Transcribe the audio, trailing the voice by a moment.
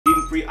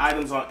free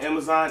items on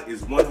Amazon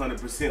is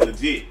 100%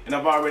 legit. And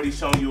I've already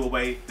shown you a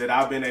way that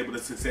I've been able to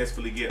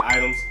successfully get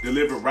items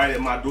delivered right at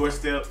my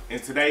doorstep.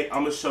 And today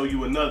I'm gonna show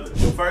you another.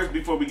 But first,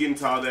 before we get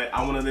into all that,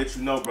 I wanna let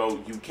you know,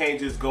 bro, you can't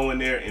just go in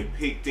there and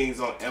pick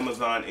things on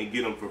Amazon and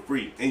get them for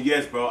free. And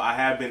yes, bro, I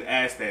have been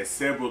asked that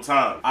several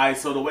times. Alright,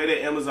 so the way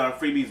that Amazon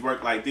freebies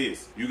work like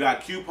this. You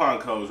got coupon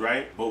codes,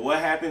 right? But what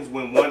happens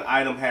when one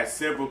item has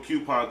several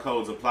coupon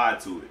codes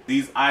applied to it?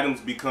 These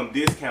items become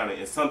discounted,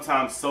 and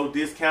sometimes so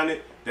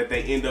discounted that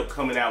they end up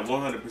coming out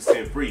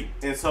 100% free.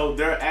 And so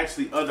there are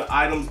actually other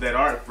items that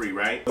aren't free,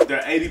 right? But they're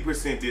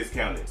 80%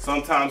 discounted,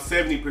 sometimes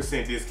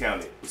 70%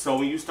 discounted. So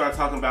when you start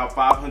talking about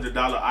 $500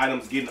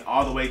 items getting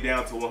all the way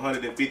down to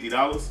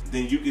 $150,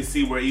 then you can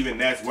see where even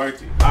that's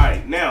worth it. All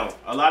right, now,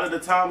 a lot of the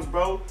times,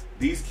 bro,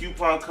 these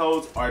coupon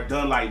codes are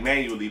done like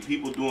manually.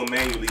 People do them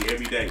manually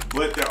every day.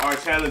 But there are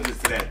challenges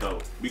to that though,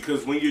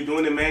 because when you're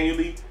doing it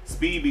manually,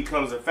 speed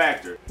becomes a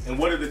factor. And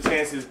what are the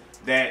chances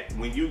that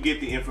when you get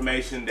the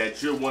information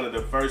that you're one of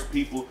the first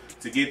people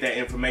to get that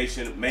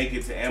information, make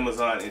it to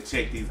Amazon and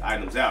check these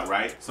items out,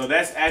 right? So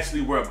that's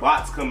actually where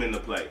bots come into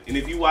play. And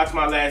if you watch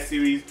my last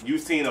series,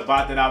 you've seen a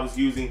bot that I was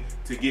using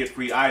to get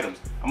free items.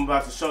 I'm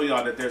about to show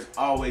y'all that there's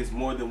always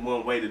more than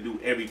one way to do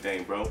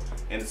everything, bro.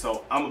 And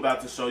so I'm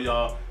about to show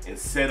y'all and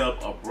set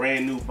up a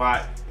brand new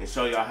bot and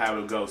show y'all how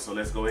it goes. So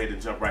let's go ahead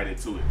and jump right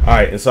into it. All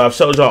right, and so I've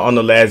showed y'all on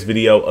the last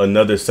video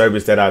another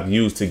service that I've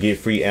used to get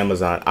free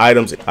Amazon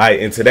items. All right,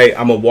 and today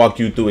I'm gonna walk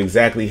you through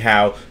exactly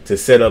how to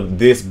set up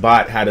this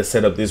bot, how to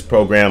set up this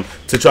program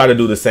to try to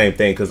do the same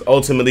thing, because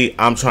ultimately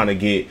I'm trying to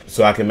get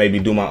so I can maybe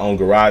do my own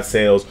garage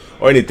sales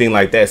or anything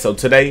like that. So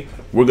today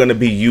we're going to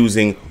be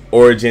using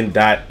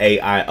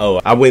origin.aio.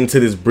 I went into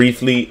this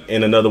briefly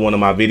in another one of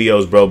my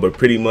videos, bro, but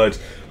pretty much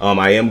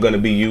I am going to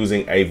be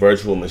using a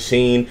virtual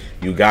machine.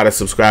 You got to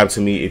subscribe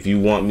to me if you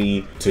want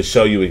me to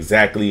show you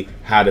exactly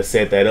how to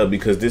set that up,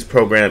 because this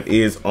program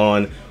is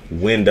on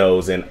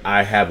Windows and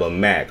I have a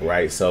Mac,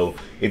 right? So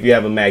if you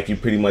have a Mac, you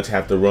pretty much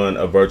have to run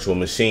a virtual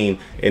machine.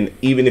 And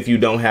even if you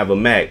don't have a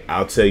Mac,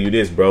 I'll tell you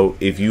this, bro,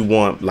 if you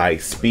want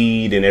like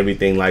speed and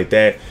everything like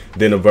that,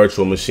 then a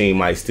virtual machine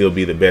might still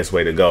be the best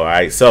way to go. All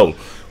right, so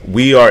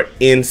we are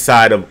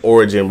inside of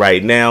Origin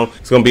right now.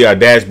 It's gonna be our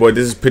dashboard.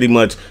 This is pretty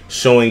much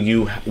showing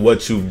you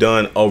what you've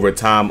done over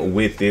time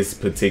with this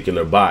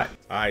particular bot.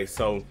 All right,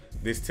 so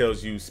this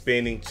tells you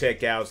spending,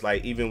 checkouts.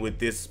 Like even with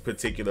this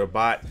particular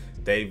bot,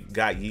 they've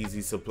got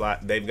Yeezy supply.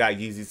 They've got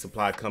Yeezy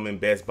supply coming,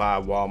 Best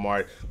Buy,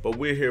 Walmart, but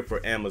we're here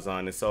for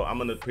Amazon. And so I'm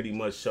gonna pretty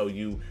much show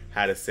you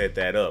how to set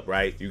that up,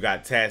 right? You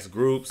got task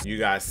groups, you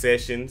got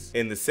sessions.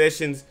 In the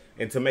sessions,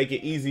 and to make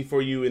it easy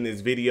for you in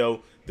this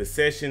video, the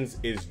sessions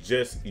is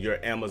just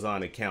your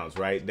Amazon accounts,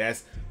 right?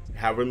 That's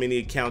however many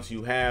accounts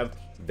you have,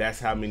 that's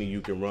how many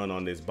you can run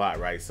on this bot,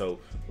 right? So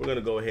we're gonna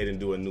go ahead and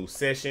do a new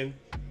session.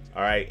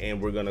 All right, and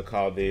we're gonna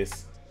call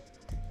this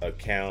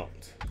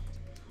account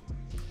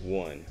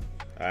 1.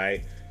 All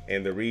right,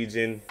 and the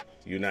region,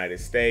 United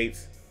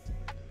States,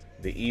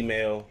 the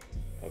email,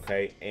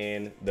 okay,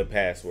 and the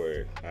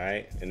password. All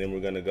right, and then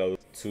we're gonna go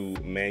to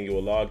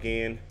manual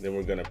login, then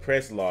we're gonna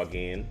press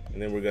login,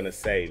 and then we're gonna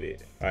save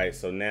it. All right,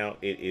 so now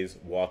it is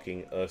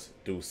walking us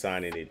through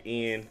signing it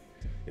in.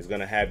 It's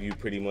gonna have you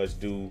pretty much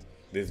do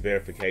this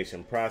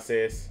verification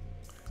process.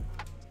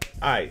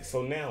 All right,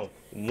 so now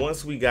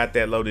once we got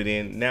that loaded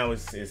in, now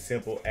it's as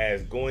simple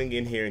as going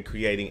in here and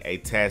creating a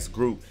task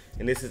group.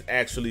 And this is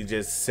actually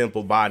just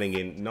simple botting,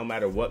 and no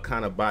matter what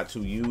kind of bot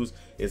you use,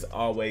 it's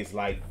always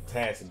like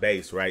task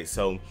based, right?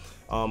 So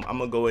I'm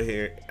gonna go in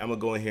here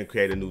and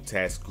create a new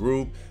task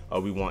group.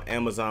 We want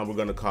Amazon, we're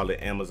gonna call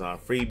it Amazon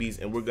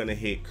freebies, and we're gonna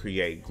hit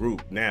create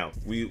group. Now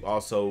we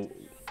want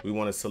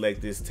to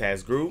select this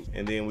task group,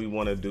 and then we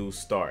want to do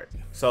start.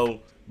 So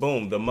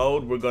boom, the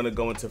mode, we're gonna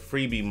go into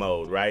freebie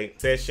mode, right?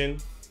 Session,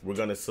 we're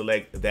gonna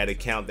select that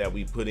account that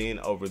we put in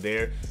over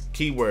there.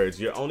 Keywords,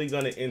 you're only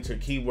gonna enter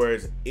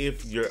keywords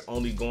if you're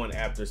only going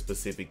after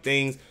specific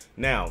things.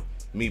 Now,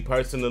 me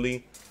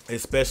personally,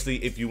 especially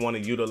if you want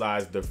to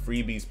utilize the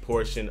freebies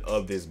portion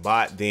of this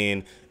bot,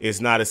 then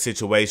it's not a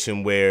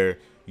situation where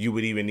you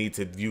would even need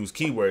to use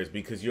keywords,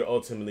 because you're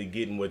ultimately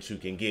getting what you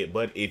can get.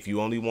 But if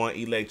you only want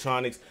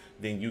electronics,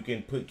 then you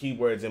can put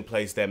keywords in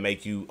place that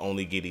make you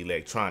only get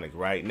electronic.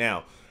 Right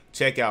now,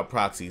 checkout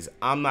proxies,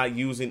 I'm not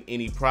using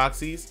any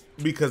proxies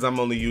because I'm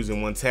only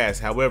using one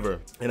task. However,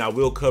 and I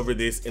will cover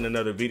this in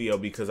another video,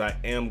 because I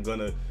am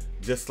gonna,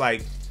 just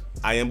like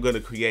I am gonna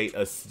create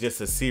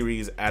just a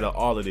series out of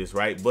all of this,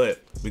 right?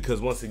 But because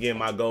once again,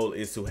 my goal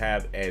is to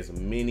have as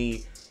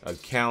many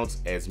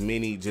accounts,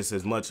 just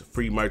as much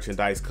free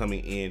merchandise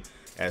coming in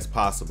as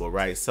possible,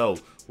 right? So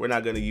we're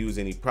not going to use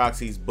any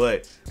proxies,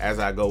 but as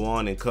I go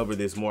on and cover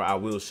this more, I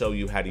will show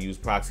you how to use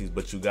proxies,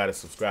 but you got to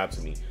subscribe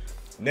to me.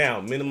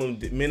 Now,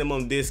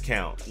 minimum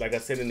discount, like I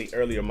said in the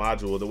earlier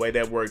module, the way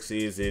that works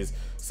is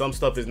some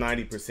stuff is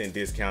 90%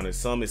 discounted,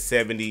 some is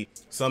 70,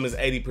 some is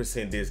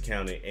 80%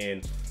 discounted,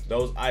 and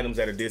those items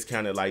that are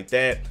discounted like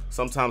that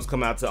sometimes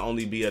come out to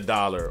only be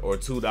 $1 or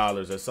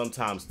 $2 or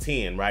sometimes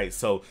 10, right?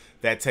 So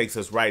that takes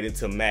us right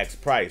into max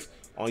price.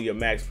 on your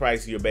max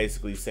price, you're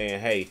basically saying,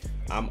 hey,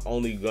 I'm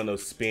only gonna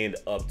spend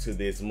up to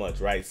this much,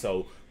 right?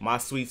 So my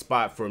sweet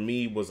spot for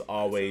me was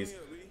always,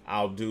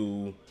 I'll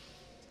do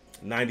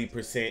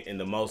 90%, and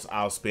the most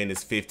I'll spend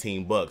is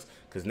 15 bucks,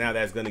 because now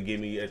that's gonna give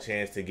me a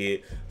chance to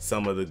get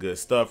some of the good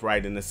stuff,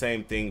 right? And the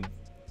same thing,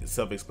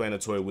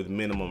 self-explanatory with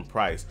minimum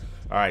price.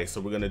 All right,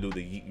 so we're gonna do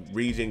the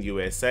region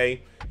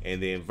USA,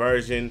 and then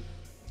version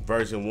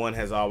 1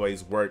 has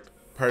always worked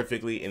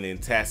perfectly, and then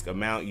task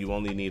amount, you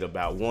only need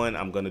about 1.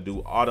 I'm gonna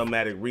do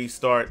automatic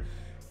restart,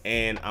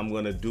 and I'm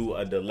gonna do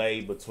a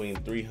delay between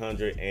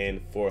 300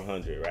 and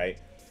 400, right?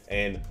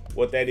 And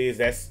what that is,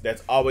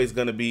 that's always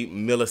gonna be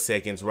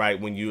milliseconds, right?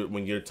 When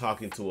you're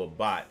talking to a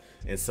bot.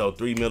 And so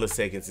 3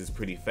 milliseconds is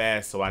pretty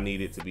fast, so I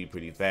need it to be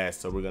pretty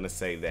fast. So we're gonna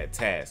save that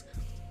task.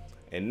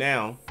 And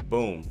now,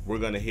 boom, we're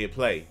gonna hit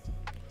play.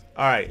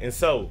 All right, and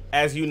so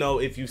as you know,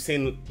 if you've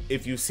seen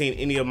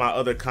any of my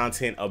other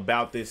content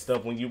about this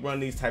stuff, when you run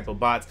these type of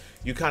bots,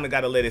 you kind of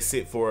got to let it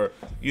sit for,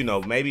 you know,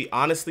 maybe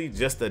honestly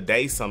just a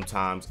day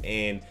sometimes,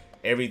 and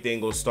everything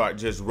will start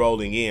just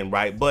rolling in,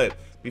 right? But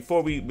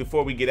before we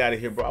get out of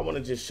here, bro, I want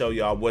to just show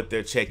y'all what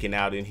they're checking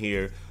out in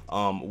here,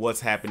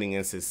 what's happening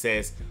in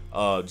success.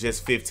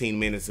 Just 15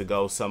 minutes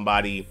ago,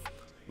 somebody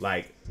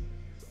like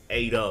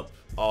ate up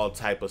all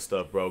type of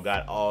stuff, bro.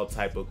 Got all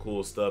type of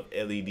cool stuff,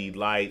 LED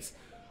lights,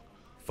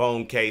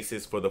 phone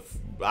cases for the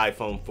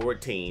iPhone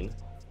 14,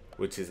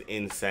 which is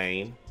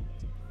insane.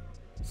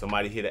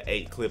 Somebody hit an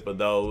 8 clip of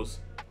those.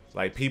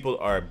 Like, people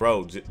are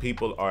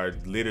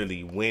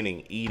literally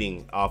winning,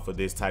 eating off of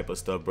this type of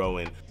stuff, bro.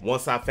 And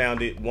once I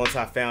found it,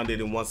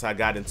 and once I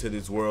got into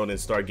this world and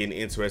start getting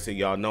interested,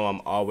 y'all know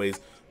I'm always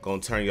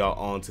gonna turn y'all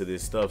on to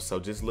this stuff. So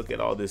just look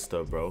at all this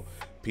stuff, bro.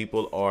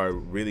 People are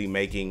really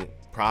making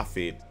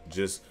profit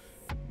just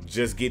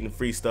getting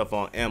free stuff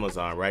on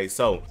Amazon, right?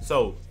 So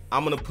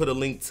I'm gonna put a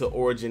link to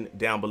Origin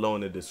down below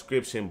in the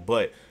description,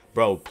 but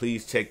bro,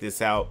 please check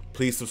this out.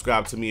 Please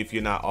subscribe to me if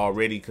you're not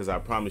already, because I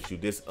promise you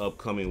this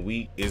upcoming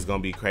week is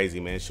gonna be crazy,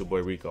 man. It's your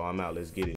boy Rico. I'm out. Let's get it.